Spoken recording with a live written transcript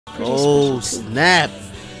pretty Oh, special too. snap.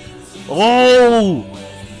 Oh,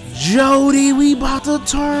 Jodie, we about to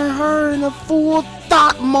turn her into full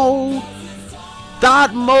thought mode.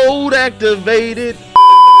 Thought mode activated.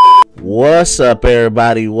 What's up,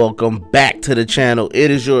 everybody? Welcome back to the channel.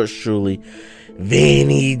 It is yours truly,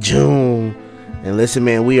 Vinny June. And listen,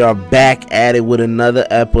 man, we are back at it with another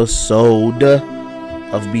episode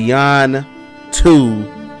of Beyond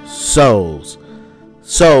Two Souls.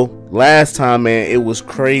 So last time, man, it was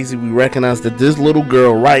crazy. We recognized that this little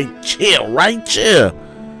girl right here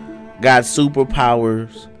got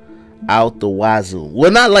superpowers out the wazoo. Well,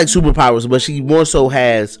 not like superpowers, but she more so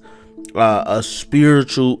has a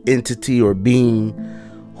spiritual entity or being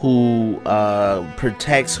who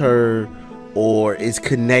protects her or is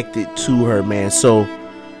connected to her, man. So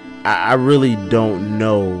I really don't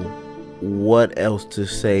know what else to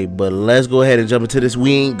say, but let's go ahead and jump into this.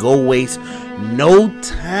 We ain't go waste no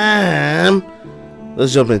time.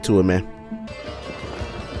 Let's jump into it, man.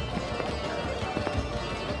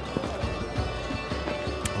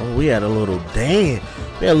 Oh, we had a little dance.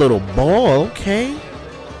 We had a little ball. Okay.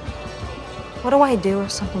 What do I do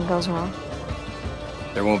if something goes wrong?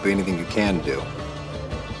 There won't be anything you can do.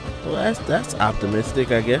 Well, that's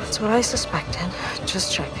optimistic, I guess. That's what I suspected.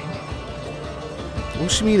 Just checking.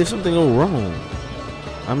 What you mean if something go wrong?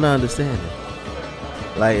 I'm not understanding.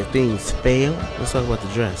 Like if things fail, let's talk about the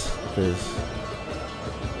dress, because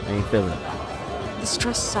I ain't feeling it. This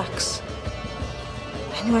dress sucks.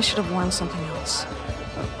 I knew I should have worn something else.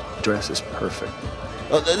 Dress is perfect.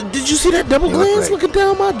 Did you see that double You look glance great. looking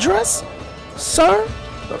down my dress, sir?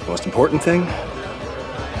 But the most important thing,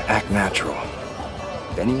 act natural.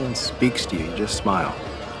 If anyone speaks to you, you just smile.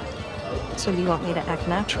 So do you want me to act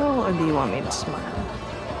natural, or do you want me to smile?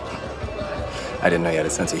 I didn't know you had a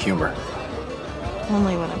sense of humor.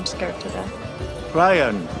 Only when I'm scared to death.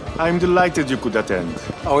 Ryan, I'm delighted you could attend.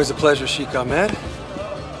 Always a pleasure, Sheikh Ahmed.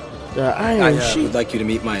 Iron I Sheik. would like you to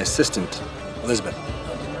meet my assistant, Elizabeth.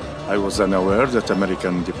 I was unaware that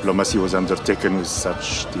American diplomacy was undertaken with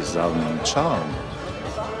such disarming charm.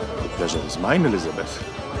 The pleasure is mine, Elizabeth.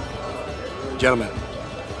 Gentlemen,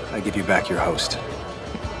 I give you back your host.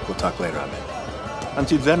 We'll talk later, Ahmed.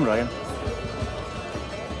 Until then, Ryan.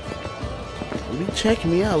 He checking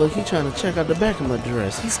me out. Look, he trying to check out the back of my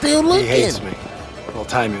dress. He's still looking. He hates me. The whole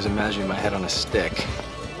time he was imagining my head on a stick.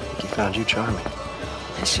 He found you charming.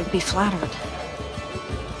 I should be flattered.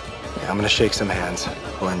 Yeah, I'm gonna shake some hands,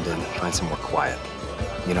 blend in, find some more quiet.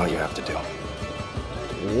 You know what you have to do.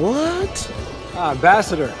 What?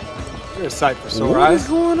 Ambassador, you're a sight for sore What is eyes.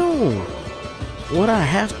 going on? What I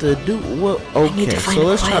have to do? Well, need okay. to find So a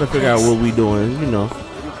let's try to quiet figure out place. what we doing. You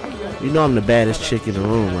know I'm the baddest chick in the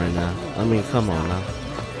room right now. I mean, come on now.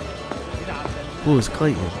 Who is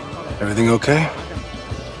Clayton? Everything okay?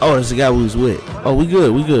 Oh, that's the guy we was with. Oh, we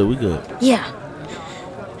good. We good. Yeah.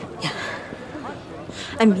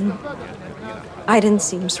 I mean, Aiden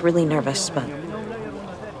seems really nervous, but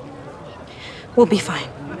we'll be fine.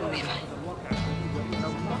 We'll be fine.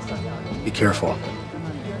 Be careful.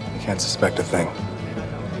 You can't suspect a thing.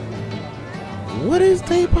 What is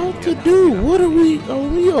they about to do? What are we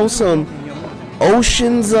on some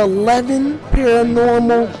Ocean's 11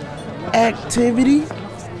 paranormal activity?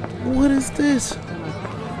 What is this?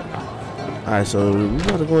 Alright, so we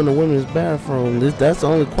about to go in the women's bathroom. That's the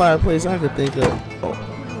only quiet place I could think of. Oh,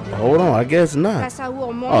 hold on, I guess not. Oh,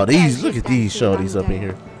 look at these shorties up in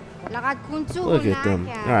here. Look at them.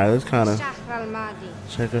 Alright, let's kind of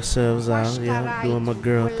check ourselves out. Yeah, doing my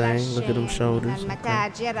girl thing. Look at them shoulders. Okay.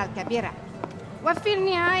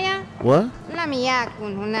 What?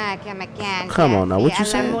 Come on now, what you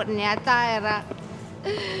saying? What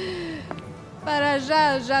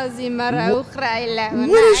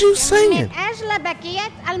is you saying?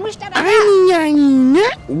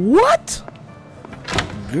 What?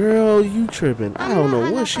 Girl, you tripping. I don't know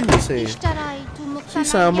what she was saying. She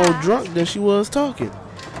sounded more drunk than she was talking.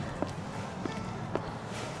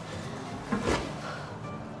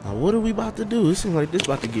 Now, what are we about to do? It seems like this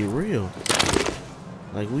about to get real.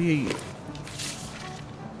 Like we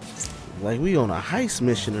on a heist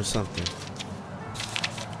mission or something.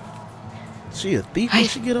 She a thief when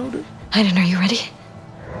she get older? Aiden, are you ready?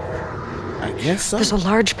 I guess so. There's a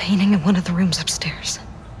large painting in one of the rooms upstairs.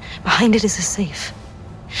 Behind it is a safe.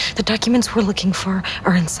 The documents we're looking for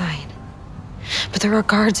are inside. But there are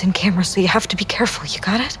guards and cameras, so you have to be careful. You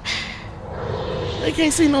got it? They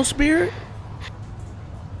can't see no spirit.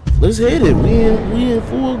 Let's hit it. We in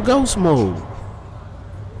full ghost mode.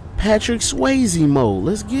 Patrick Swayze mode.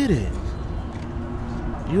 Let's get it.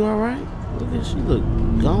 You alright? Look at she look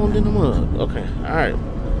gone in the mud. Okay, alright.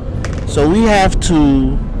 So we have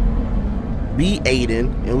to be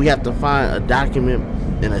Aiden, and we have to find a document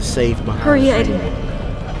in a safe behind. Hurry, Aiden.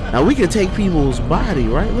 Now we can take people's body,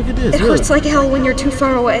 right? Look at this. It hurts like hell when you're too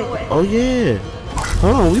far away. Oh yeah.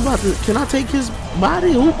 Hold on, we about to. Can I take his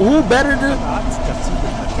body? Who better to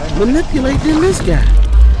manipulate than this guy?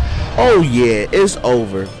 Oh yeah, it's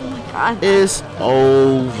over. Oh my God. It's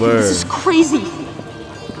over. This is crazy.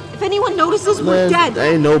 If anyone notices, we're dead.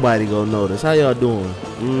 Ain't nobody gonna notice. How y'all doing?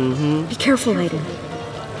 Mm-hmm. Be careful, Aiden.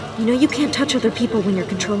 You know you can't touch other people when you're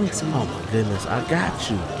controlling someone. Oh my goodness, I got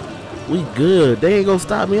you. We good. They ain't gonna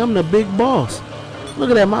stop me. I'm the big boss. Look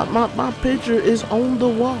at that. My picture is on the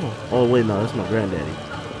wall. Oh wait, no, that's my granddaddy.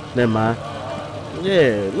 Never mind.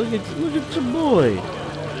 Yeah, look at your boy.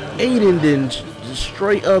 Aiden then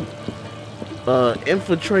straight up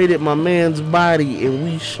infiltrated my man's body, and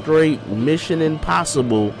we straight Mission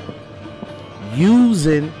Impossible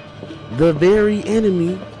using the very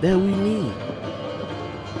enemy that we need.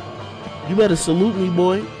 You better salute me,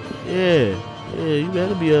 boy. Yeah, you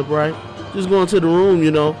better be upright. Just going to the room,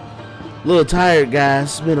 you know. A little tired,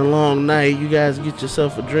 guys. It's been a long night. You guys get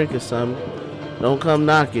yourself a drink or something. Don't come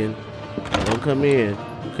knocking. Don't come in.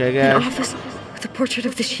 Okay, guys? An office with a portrait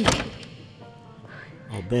of the Sheik.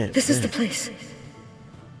 Oh, bet. This is the place.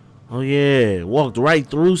 Oh, yeah. Walked right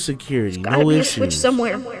through security. Gotta No be a issues. switch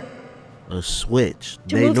somewhere. A switch.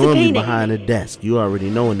 To They move the normally painting. behind the desk. You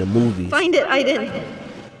already know in the movies. Find it, Aiden.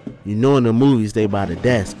 You know in the movies they by the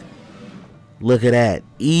desk. Look at that.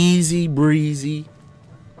 Easy breezy.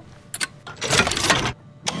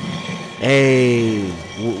 Hey,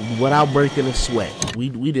 without breaking a sweat. We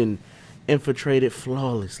didn't infiltrate it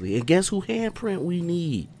flawlessly. And guess who handprint we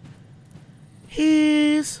need?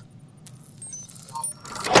 His.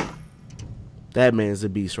 That man's a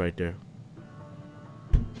beast right there.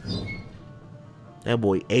 That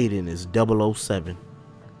boy Aiden is 007.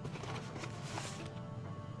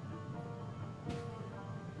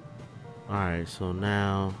 Alright, so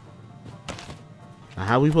now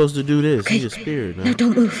how we supposed to do this? Okay. He's a spirit now. No,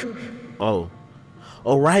 don't move. Oh,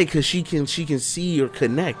 right, cause she can see or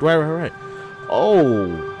connect. Right.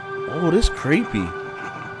 Oh, this creepy.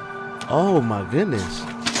 Oh my goodness.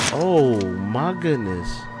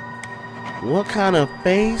 What kind of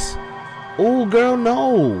face? Oh, girl,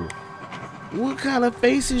 no. What kind of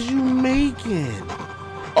face is you making?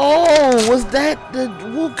 Oh, was that the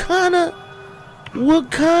Wakanda?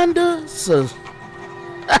 What kind of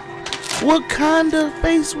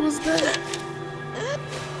face was that?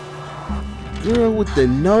 Girl with the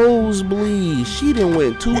nosebleed. She done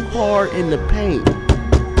went too hard in the paint.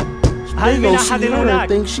 They gonna see her and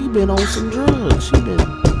think she been on some drugs. She been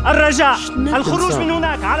الرجاء sniffing الخروج من something.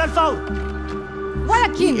 هناك على الفور.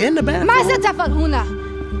 In the bathroom. ماذا تفعل هنا؟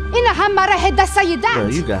 إنها مراحل Girl,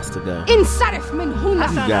 السيدات. you got to go. انصرف من هنا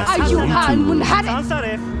أيها المنحرف.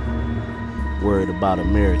 سانصرف. Worried about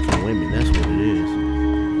American women. That's what it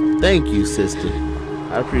is. Thank you, sister.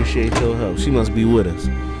 I appreciate your help. She must be with us.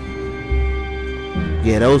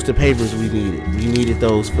 Yeah, those the papers we needed. We needed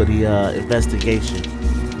those for the investigation.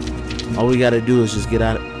 All we gotta do is just get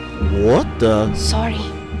out. What the? Sorry,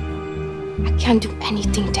 I can't do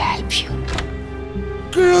anything to help you.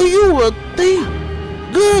 Girl, you a thief.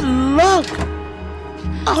 Good luck.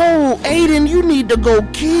 Oh, Aiden, you need to go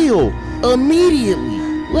kill immediately.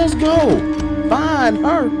 Let's go. Find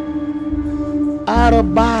her. Out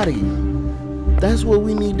of body. That's what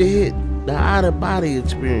we need to hit. The out of body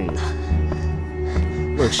experience.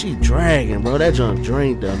 Look, she dragging, bro. That junk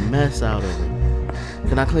drained the mess out of her.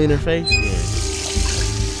 Can I clean her face? Yeah.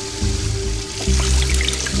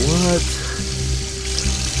 What?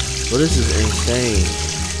 Well, this is insane.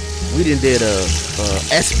 We done did a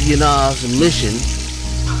espionage mission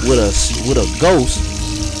with a ghost,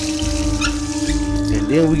 and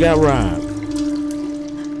then we got robbed.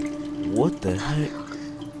 What the heck?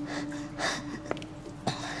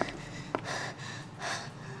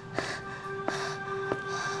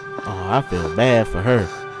 Oh, I feel bad for her.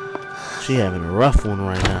 She having a rough one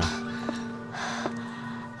right now.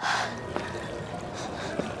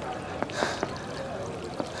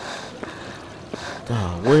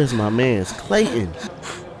 God, where's my man's Clayton?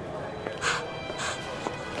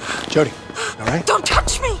 Jodie, all right? Don't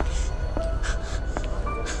touch me!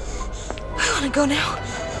 I want to go now.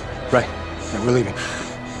 Right. Yeah, we're leaving.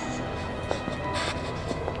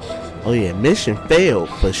 Oh yeah, mission failed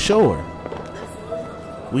for sure.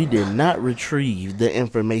 We did not retrieve the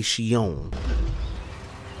information.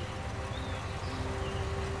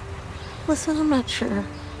 Listen, I'm not sure.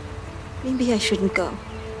 Maybe I shouldn't go.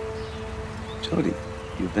 Jodie,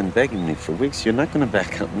 you've been begging me for weeks. You're not going to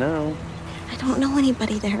back up now. I don't know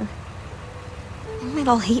anybody there. They might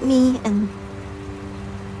all hate me, and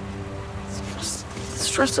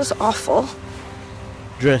dress is awful.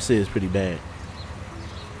 Dress is pretty bad.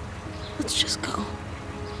 Let's just go.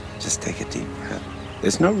 Just take a deep breath.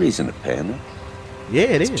 There's no reason to panic. Yeah,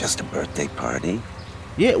 it is. It's just a birthday party.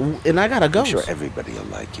 Yeah, and I gotta go. I'm sure everybody will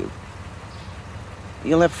like you.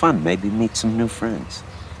 You'll have fun. Maybe meet some new friends.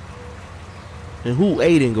 And who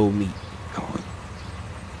Aiden go meet? Go on.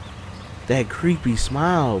 That creepy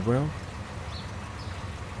smile, bro.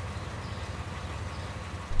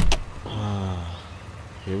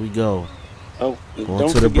 Here we go. Oh, Going don't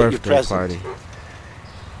to the forget your birthday present. party.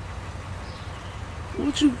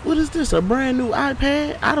 What is this? A brand new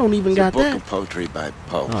iPad? I don't even It's got a book that. of poetry by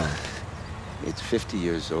Poe. Oh. It's 50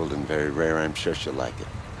 years old and very rare. I'm sure she'll like it.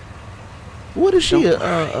 What is she? Don't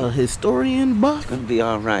A historian buff? It's gonna be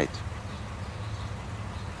all right.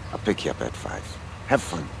 I'll pick you up at 5. Have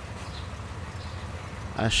fun.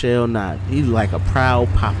 I shall not. He's like a proud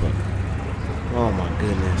papa. Oh my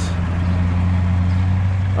goodness.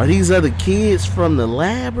 Are these other kids from the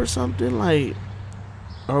lab or something? Like,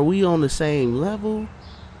 are we on the same level?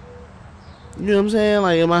 You know what I'm saying?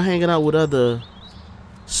 Like, am I hanging out with other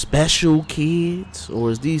special kids?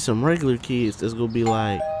 Or is these some regular kids that's gonna be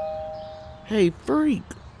like, hey, freak.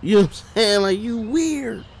 You know what I'm saying? Like, you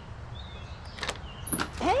weird.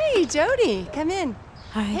 Hey, Jodie, come in.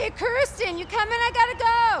 Hi. Hey, Kirsten, you coming? I gotta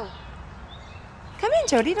go. Come in,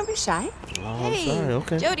 Jodie, don't be shy. Oh, I'm sorry.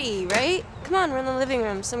 Okay. Jodie, right? Come on, we're in the living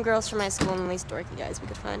room. Some girls from my school and these dorky guys we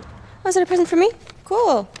could find. Oh, is that a present for me?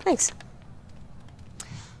 Cool, thanks.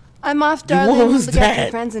 I'm off, What darling. was Look after your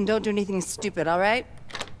that? friends and don't do anything stupid, all right?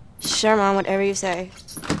 Sure, Mom, whatever you say.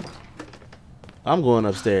 I'm going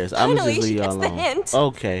upstairs. I'm Finally, just she leave y'all gets the alone. hint.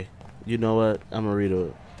 Okay. You know what? I'm gonna read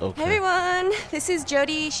it. Okay. Hey, everyone. This is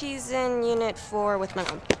Jodie. She's in Unit 4 with my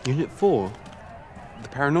mom. Unit 4? The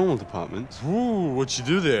paranormal department? Ooh, what you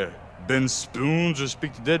do there? Bend spoons or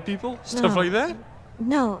speak to dead people? Stuff like that?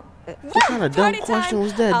 No. What kind of dumb Party question time.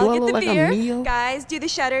 was that? I'll Do I get look the like beer. a Neo? Guys, do the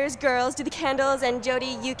shutters. Girls, do the candles. And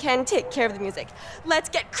Jodie, you can take care of the music. Let's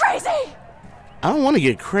get crazy! I don't want to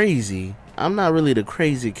get crazy. I'm not really the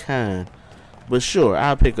crazy kind. But sure,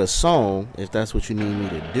 I'll pick a song if that's what you need me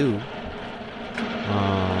to do.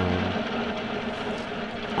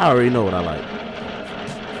 I already know what I like.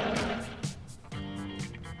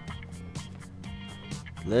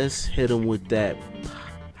 Let's hit him with that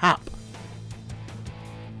pop.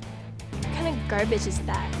 What kind of garbage is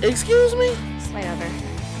that? Excuse me? Slide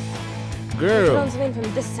over. Girl. Found something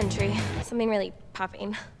from this century. Something really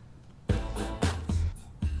popping.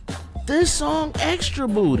 This song extra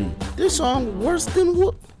booty. This song worse than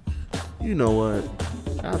whoop. You know what?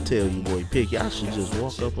 I'll tell you, boy, Picky. I should just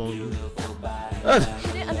walk up on you.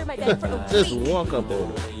 Hid it under my bed for a Just week. walk up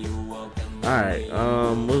on you. Alright,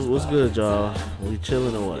 what's good, y'all? We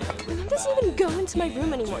chilling or what? My mom doesn't even go into my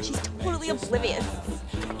room anymore. She's totally oblivious.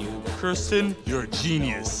 Kirsten, you're a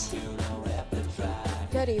genius.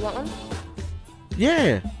 Jodie, you want one?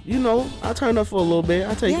 Yeah, you know, I'll turn up for a little bit.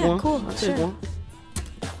 I'll take Yeah, one. cool, I'll take sure. one.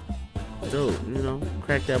 Dope, you know,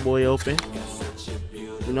 crack that boy open.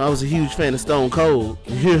 You know, I was a huge fan of Stone Cold.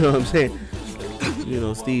 You know what I'm saying? You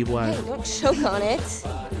know, Steve Hey, White. don't choke on it.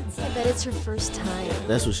 I bet it's her first time.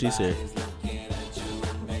 That's what she said.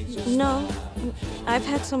 No. I've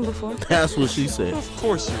had some before. That's what she said. Of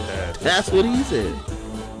course you have. That's what he said.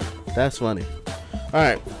 That's funny. All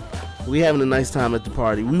right, we having a nice time at the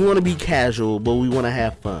party. We want to be casual, but we want to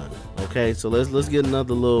have fun. Okay, so let's get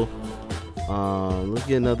another little. Let's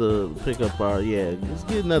get another pickup bar. Yeah, let's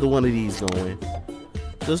get another one of these going.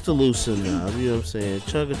 Just to loosen up, you know what I'm saying?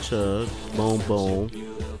 Chug a chug, boom boom.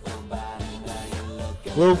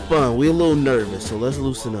 A little fun. We're a little nervous, so let's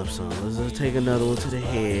loosen up some. Let's take another one to the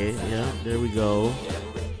head. Yeah, there we go.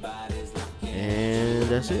 And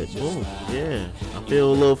that's it. Boom. Yeah. I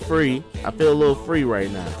feel a little free. I feel a little free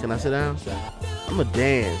right now. Can I sit down? I'm gonna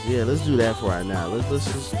dance. Yeah, let's do that for right now. Let's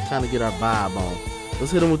just kind of get our vibe on.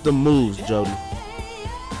 Let's hit them with the moves, Jodie.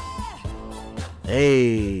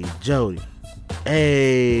 Hey, Jodie.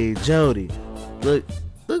 Hey, Jodie. Look.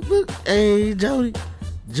 Hey, Jodie.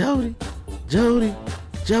 Jodie.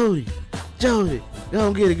 Go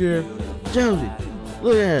on, get it, girl. Jodie.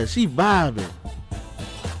 Look at her. She vibing.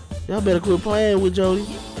 Y'all better quit playing with Jodie.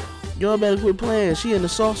 Y'all better quit playing. She in the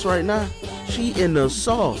sauce right now. She in the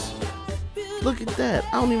sauce. Look at that.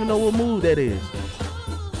 I don't even know what move that is.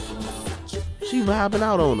 She vibing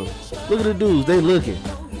out on them. Look at the dudes. They looking.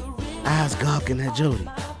 Eyes gawking at Jodie.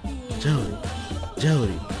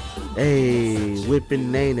 Jodie. Hey, whipping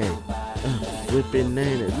Nene. Whipping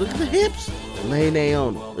Nene. Look at the hips. Nene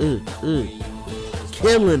on them.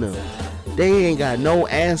 Killing them. They ain't got no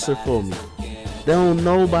answer for me. Don't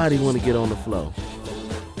nobody want to get on the floor.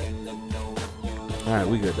 Alright,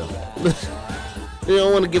 we good though. You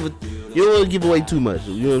don't want to give it. You don't want to give away too much.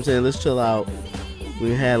 You know what I'm saying? Let's chill out.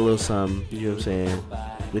 We had a little something. You know what I'm saying?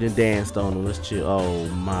 We done danced on them. Let's chill. Oh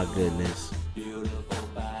my goodness.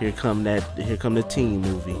 Here come the teen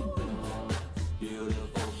movie.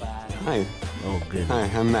 Hi. Oh goodness. Hi,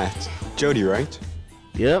 I'm Matt. Jodie, right?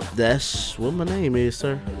 Yep, that's what my name is,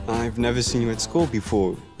 sir. I've never seen you at school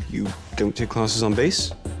before. You don't take classes on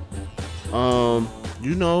bass?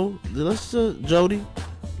 You know, let's Jodie,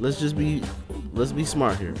 let's be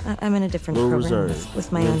smart here. I'm in a different Little program reserved.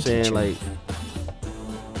 with my You know own what I'm saying? teacher. Like,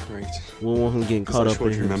 Right. we don't want him getting caught up in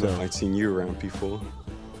remember himself. I'd seen you around before.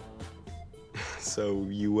 So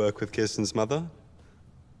you work with Kirsten's mother?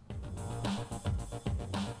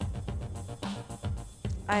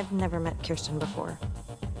 I've never met Kirsten before.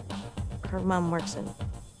 Her mom works in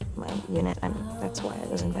my unit, and that's why I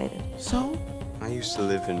was invited. So? I used to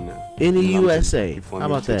live in the London USA. before How I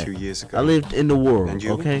about moved here that? 2 years ago. I lived in the world. And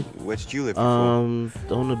you? Okay. Where did you live before? On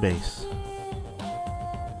the base.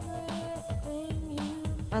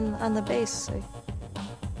 On the base.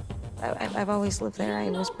 I've always lived there. I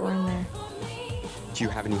was born there. Do you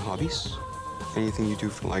have any hobbies? Anything you do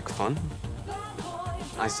for, like, fun?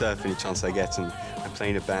 I surf any chance I get, and I play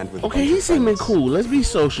in a band with. Okay, he's seeming cool. Let's be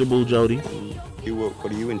sociable, Jodie.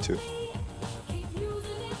 What are you into?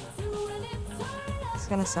 It's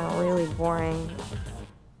gonna sound really boring.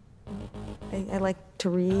 I like to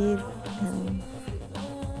read, and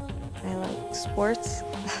I like sports.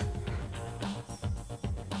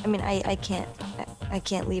 I mean, I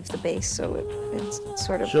can't leave the base, so it's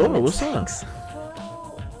sort of Sure, limits what's up? things.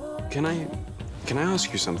 Can I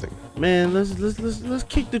ask you something? Man, let's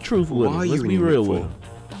kick the truth with him. Let's be real with him.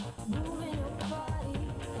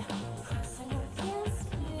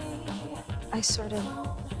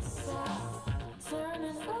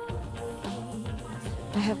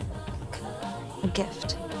 I have a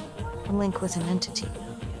gift, a link with an entity.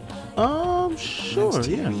 Sure,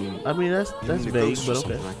 yeah. I mean, that's vague, but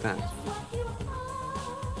okay. Like that.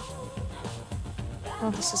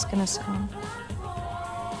 Well, this is gonna sound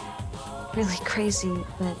really crazy,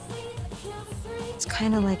 but it's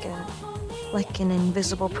kind of like an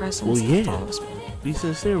invisible presence Well, that yeah. follows me. Be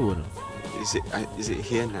sincere with him. Is it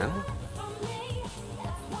here now?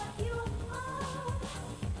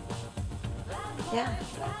 Yeah.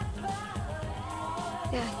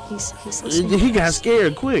 Yeah, he's listening. He got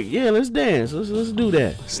scared quick. Yeah, let's dance. Let's do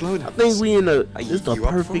that. Slow down. I think we in the. Are This the you up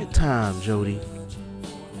for perfect it? time, Jodie.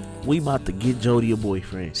 We about to get Jodie a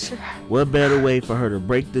boyfriend. Sure. What better way for her to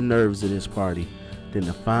break the nerves of this party than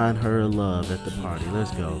to find her love at the party?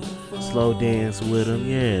 Let's go. Slow dance with him.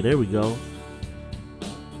 Yeah, there we go.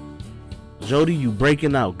 Jodie, you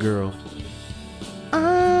breaking out, girl.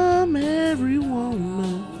 I'm every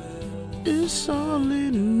woman. It's all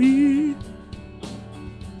in me.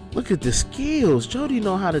 Look at the skills. Jodie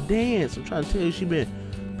know how to dance. I'm trying to tell you, she been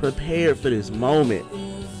prepared for this moment.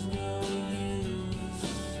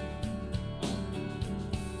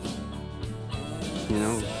 You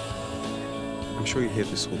know, I'm sure you hear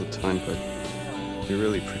this all the time, but you're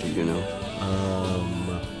really pretty, you know.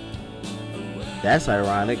 That's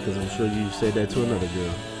ironic, because I'm sure you said that to another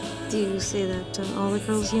girl. Do you say that to all the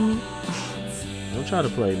girls you meet? Don't try to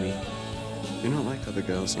play me. You're not like other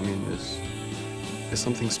girls. I mean, there's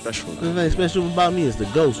something special about The thing special about me is the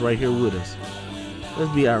ghost right here with us.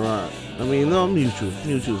 Let's be ironic. I mean, no, mutual.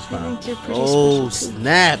 Mutual is fine. I think you're pretty Oh, special, too.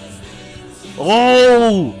 snap.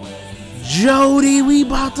 Oh, Jodie, we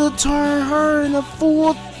about to turn her into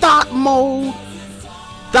full thought mode.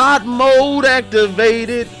 Thought mode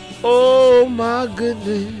activated. Oh, my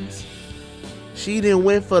goodness. She done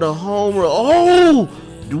went for the home run. Oh,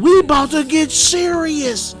 we about to get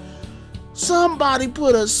serious. Somebody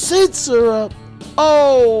put a sensor up.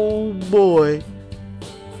 Oh, boy.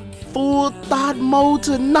 Full thought mode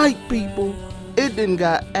tonight, people. It done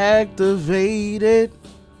got activated.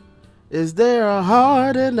 Is there a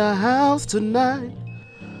heart in the house tonight?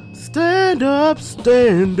 Stand up,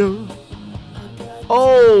 stand up.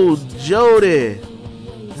 Oh, Jodie,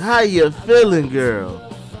 how you feeling, girl?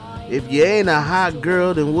 If you ain't a hot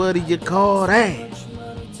girl, then what do you call that?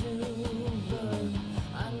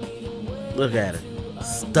 Look at her,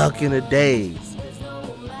 stuck in the days.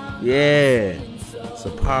 Yeah, it's a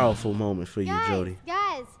powerful moment for you, Jodie.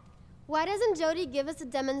 Guys, why doesn't Jodie give us a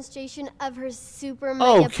demonstration of her super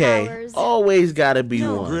mega Okay, powers? always gotta be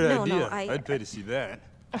one. Great No, idea. no, I'd pay to see that.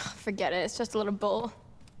 Forget it. It's just a little bull.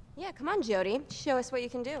 Yeah, come on, Jodie. Show us what you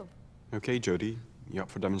can do. Okay, Jodie, you up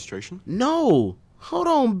for demonstration? No, hold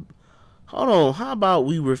on. How about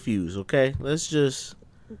we refuse? Okay, let's just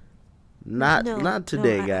not No,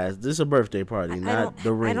 today, no, guys. This is a birthday party, not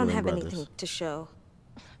the Ringling I don't have Brothers. anything to show.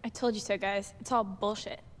 I told you so, guys. It's all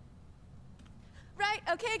bullshit. Right,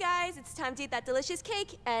 okay, guys. It's time to eat that delicious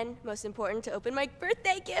cake, and most important, to open my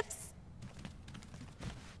birthday gifts.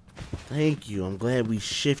 Thank you. I'm glad we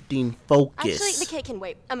shifting focus. Actually, the cake can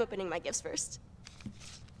wait. I'm opening my gifts first.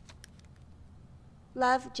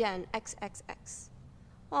 Love, Jen, XXX.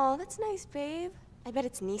 Oh, that's nice, babe. I bet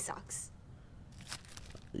it's knee socks.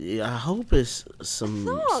 Yeah, I hope it's some.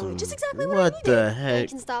 Just exactly what What I the needed. heck? You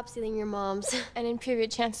can stop stealing your mom's. And improve your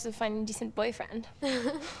chances of finding a decent boyfriend.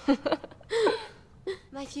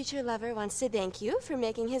 My future lover wants to thank you for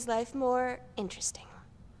making his life more interesting.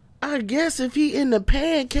 I guess if he into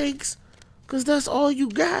pancakes, 'cause that's all you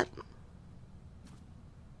got.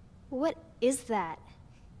 What is that?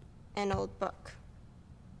 An old book.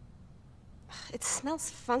 It smells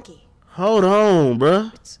funky. Hold on,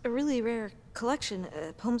 bruh. It's a really rare collection.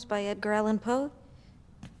 Poems by Edgar Allan Poe.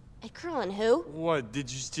 Edgar Allan who? What,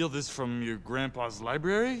 did you steal this from your grandpa's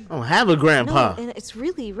library? I don't have a grandpa. No, and it's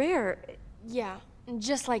really rare. Yeah,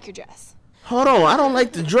 just like your dress. Hold on, I don't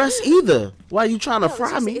like the dress either. Why you trying to No, fry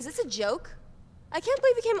seriously, me? Is this a joke? I can't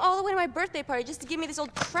believe you came all the way to my birthday party just to give me this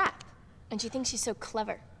old crap. And she thinks she's so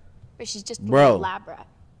clever. But she's just Bro. a lab rat.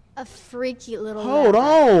 A freaky little Hold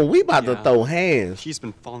on, we about to throw hands. She's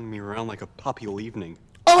been following me around like a puppy all evening.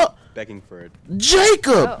 Begging for it.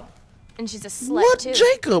 Jacob! Oh, and she's a slut, What, too.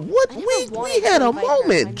 Jacob? What? We had a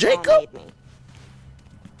moment, Jacob.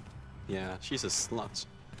 Yeah, she's a slut.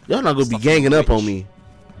 Y'all not gonna be ganging up on me.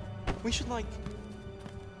 We should, like,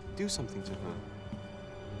 do something to her.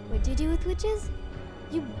 What do you do with witches?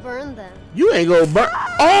 You burn them. You ain't gonna burn.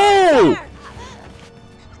 Oh!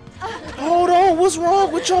 Hold on, what's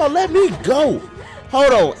wrong with y'all? Let me go.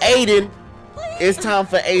 Hold on, Aiden. It's time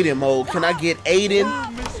for Aiden mode. Can I get Aiden?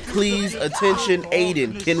 Please, attention,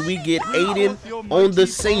 Aiden. Can we get Aiden on the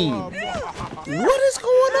scene? What is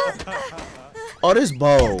going on? Oh, this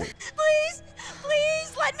bowl. Please,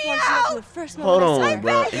 let me out. Hold on,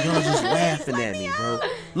 bro. Y'all just laughing at me, bro.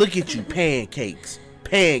 Look at you, pancakes.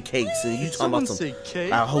 Pancakes, and you talking about some.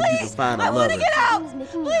 I hope you can find a lover. Get out.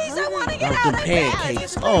 Please, I want to get About out. them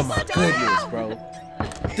pancakes. Oh my goodness, bro.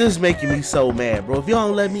 This is making me so mad, bro. If y'all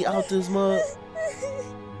don't let me out this mug.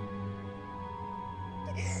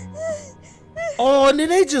 Oh, and then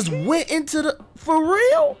they just went into the. For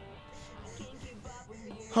real?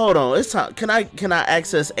 Hold on, it's time. Can I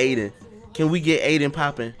access Aiden? Can we get Aiden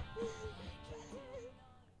popping?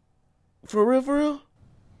 For real, for real?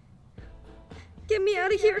 Get me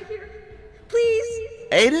out of here, please.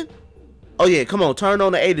 Aiden? Oh yeah, come on, turn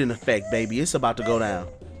on the Aiden effect, baby. It's about to go down.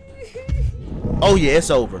 Oh yeah, it's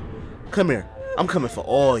over. Come here. I'm coming for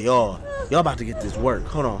all y'all. Y'all about to get this work.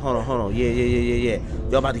 Hold on. Yeah.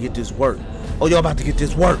 Y'all about to get this work. Oh, y'all about to get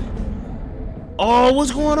this work. Oh,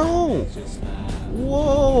 what's going on?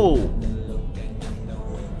 Whoa.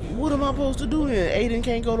 What am I supposed to do then? Aiden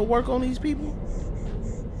can't go to work on these people?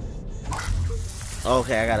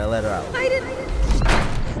 Okay, I gotta let her out.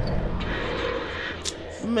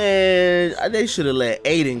 Man, they should have let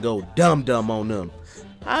Aiden go dumb on them.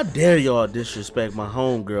 How dare y'all disrespect my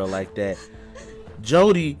homegirl like that?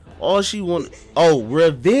 Jodie, all she want. Oh,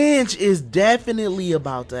 revenge is definitely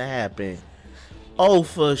about to happen. Oh,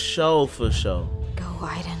 for sure. Go,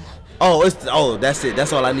 Aiden. Oh, that's it.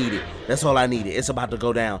 That's all I needed. It's about to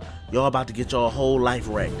go down. Y'all about to get y'all whole life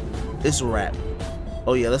wrecked. It's a wrap.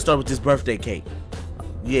 Oh yeah, let's start with this birthday cake.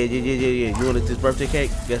 Yeah. You wanted this birthday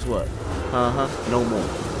cake? Guess what? No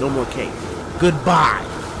more cake. Goodbye.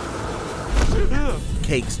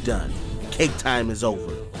 Cake's done. Cake time is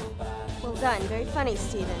over. Well done. Very funny,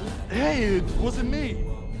 Steven. Hey, it wasn't me.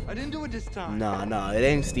 I didn't do it this time. Nah, it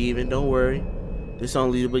ain't Steven. Don't worry. This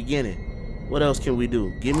only the beginning. What else can we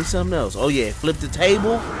do? Give me something else. Oh yeah, flip the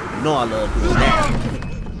table. You know I love doing that.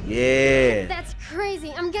 Yeah. That's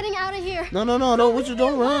crazy. I'm getting out of here. No.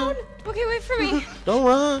 Don't run. Okay, wait for me. Don't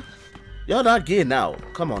run. Y'all not getting out.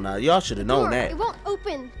 Come on now. Y'all should have known that. It won't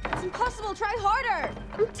open. It's impossible. Try harder.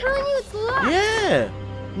 I'm telling you, it's locked. Yeah.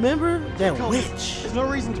 Remember that witch? There's no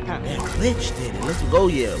reason to panic. That witch did it. Let's go.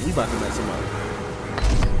 Yeah, we about to mess him up.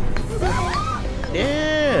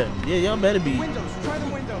 Yeah, y'all better be Try the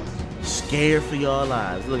windows. scared for y'all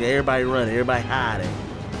lives. Look, everybody running, everybody hiding.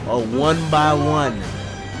 Oh, one by one.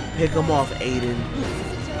 Pick them off, Aiden.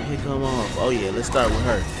 Pick them off. Oh yeah, let's start with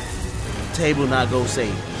her. The table not go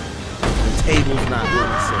safe. The table's not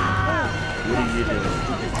gonna save. What are you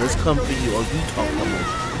doing? Let's come for you. Oh, you talk. Come on.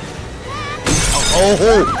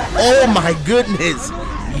 Oh my goodness.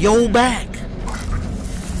 Yo back.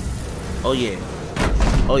 Oh yeah.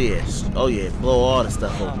 Blow all the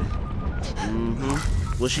stuff open.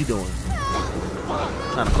 What's she doing?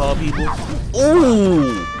 Trying to call people?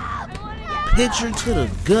 Ooh. picture to the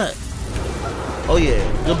gut. Oh yeah,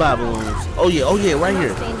 goodbye balloons. Oh yeah, right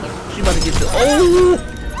here. She about to get the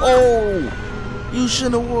oh, you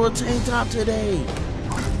shouldn't have wore a tank top today.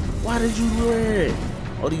 Why did you wear it?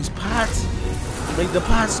 Oh, these pots make the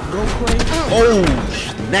pots go crazy. Oh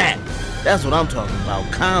snap! That's what I'm talking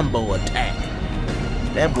about. Combo attack.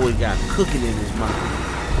 That boy got cooking in his mind.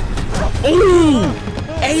 Ooh!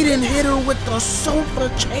 Aiden hit her with the sofa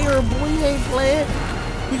chair, boy. He ain't playing.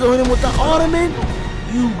 You gonna hit him with the ottoman?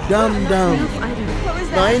 You dumb.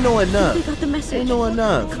 No, ain't no enough. Ain't no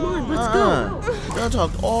enough. Come on, let's go. Y'all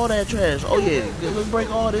talked all that trash. Oh yeah, let's break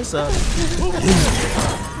all this up.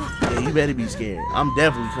 Yeah, you better be scared. I'm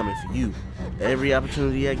definitely coming for you. Every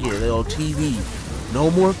opportunity I get. They on TV.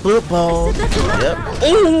 No more football. Yep.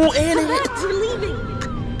 Oh, and it hit. We're leaving.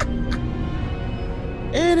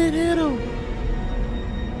 And it hit him.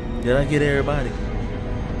 Did I get everybody?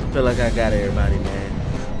 I feel like I got everybody, man.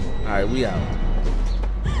 Alright, we out.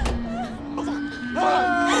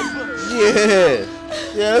 Yeah.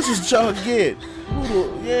 Yeah, that's what y'all get.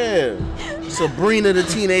 Yeah. Sabrina the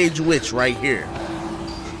Teenage Witch right here.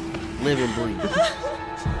 Live and breathe.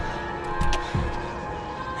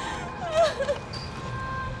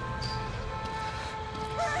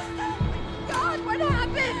 God, what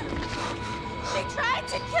happened? They tried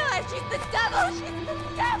to kill her. She's the devil. She's the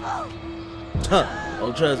devil. Huh.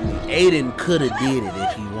 Oh, trust me. Aiden could have did it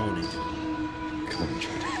if he wanted to. Come on,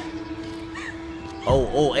 Jodie.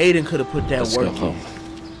 Oh, Aiden could have put that Let's work go home. in.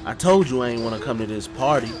 I told you I ain't want to come to this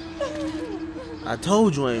party. I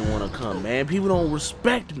told you I ain't want to come, man. People don't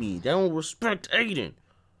respect me. They don't respect Aiden.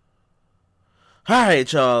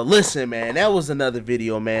 Alright, y'all. Listen, man. That was another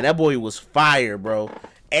video, man. That boy was fire, bro.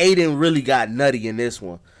 Aiden really got nutty in this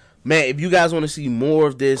one. Man, if you guys want to see more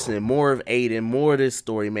of this and more of Aiden, more of this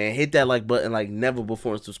story, man, hit that like button like never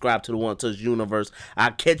before and subscribe to the One Touch Universe.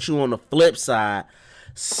 I'll catch you on the flip side.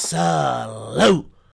 Salute.